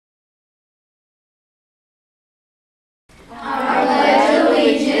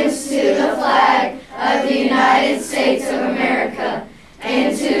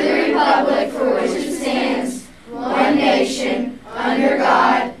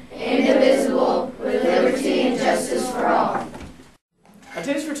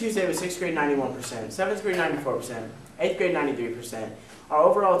grade 91%, 7th grade 94%, 8th grade 93%. Our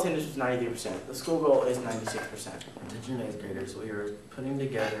overall attendance was 93%. The school goal is 96%. Attention 8th graders, we are putting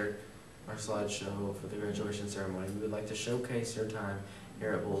together our slideshow for the graduation ceremony. We would like to showcase your time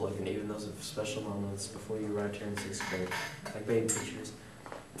here at Bullock and even those special moments before you arrived here in 6th grade, like baby pictures.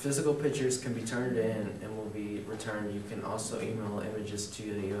 Physical pictures can be turned in and will be returned. You can also email images to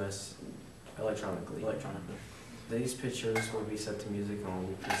the U.S. electronically. These pictures will be set to music and will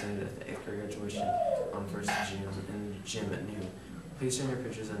be presented at the 8th grade graduation on 1st of June in the gym at noon. Please send your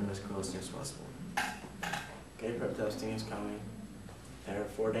pictures in as close as possible. Grade prep testing is coming. There are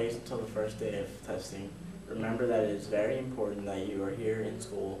 4 days until the first day of testing. Remember that it is very important that you are here in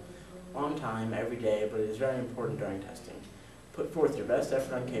school on time every day, but it is very important during testing. Put forth your best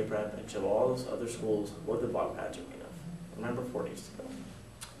effort on K-Prep and show all those other schools what the block pads are made of. Remember 4 days to go.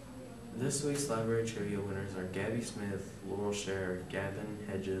 This week's library trivia winners are Gabby Smith, Laurel Scher, Gavin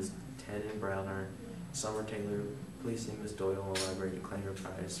Hedges, Ted and Browner, Summer Taylor. Please see Ms. Doyle in the library to claim your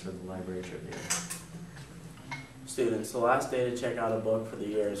prize for the library trivia. Students, the last day to check out a book for the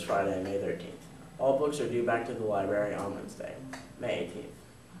year is Friday, May 13th. All books are due back to the library on Wednesday, May 18th.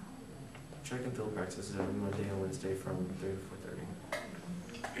 Track and field practice is every Monday and Wednesday from 3 to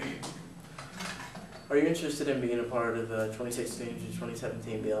 4:30. Are you interested in being a part of the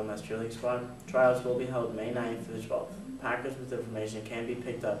 2016-2017 BLMS cheerleading squad? Trials will be held May 9th through the 12th. Packets with information can be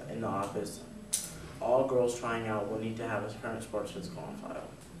picked up in the office. All girls trying out will need to have a current sports physical on file.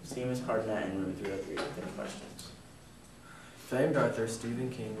 See Ms. Hardnett in room 303 with any questions. Famed author Stephen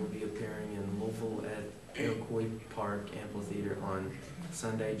King will be appearing in Louisville at Iroquois Park Amphitheater on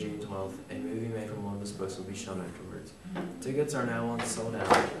Sunday, June 12th. A movie made from one of his books will be shown afterwards. Tickets are now on sold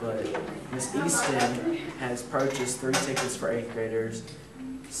out, but Ms. Easton has purchased 3 tickets for 8th graders,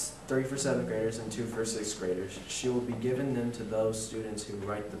 3 for 7th graders, and 2 for 6th graders. She will be giving them to those students who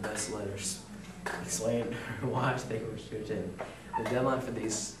write the best letters. Explain why they wish to attend. The deadline for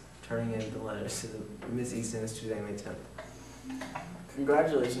these turning in the letters to Ms. Easton is Tuesday, May 10th.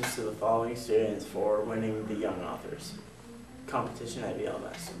 Congratulations to the following students for winning the Young Authors competition at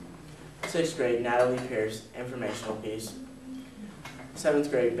BLMS. 6th grade, Natalie Pierce, informational piece. 7th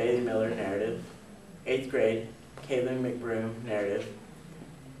grade, Bailey Miller, narrative. 8th grade, Caitlin McBroom, narrative.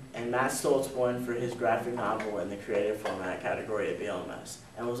 And Matt Stoltz won for his graphic novel in the creative format category at BLMS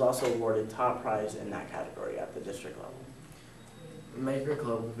and was also awarded top prize in that category at the district level. Maker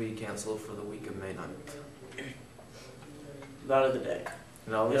Club will be canceled for the week of May 9th. Thought of the day.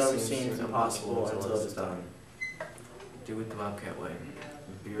 It always seems impossible until it is done. Do it the Bobcat way.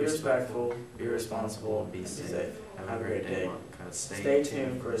 Be respectful, be responsible, be safe. Have a great day. Stay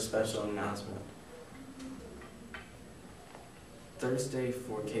tuned for a special announcement. Thursday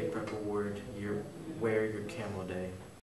for K-Prep Award, wear your camo day.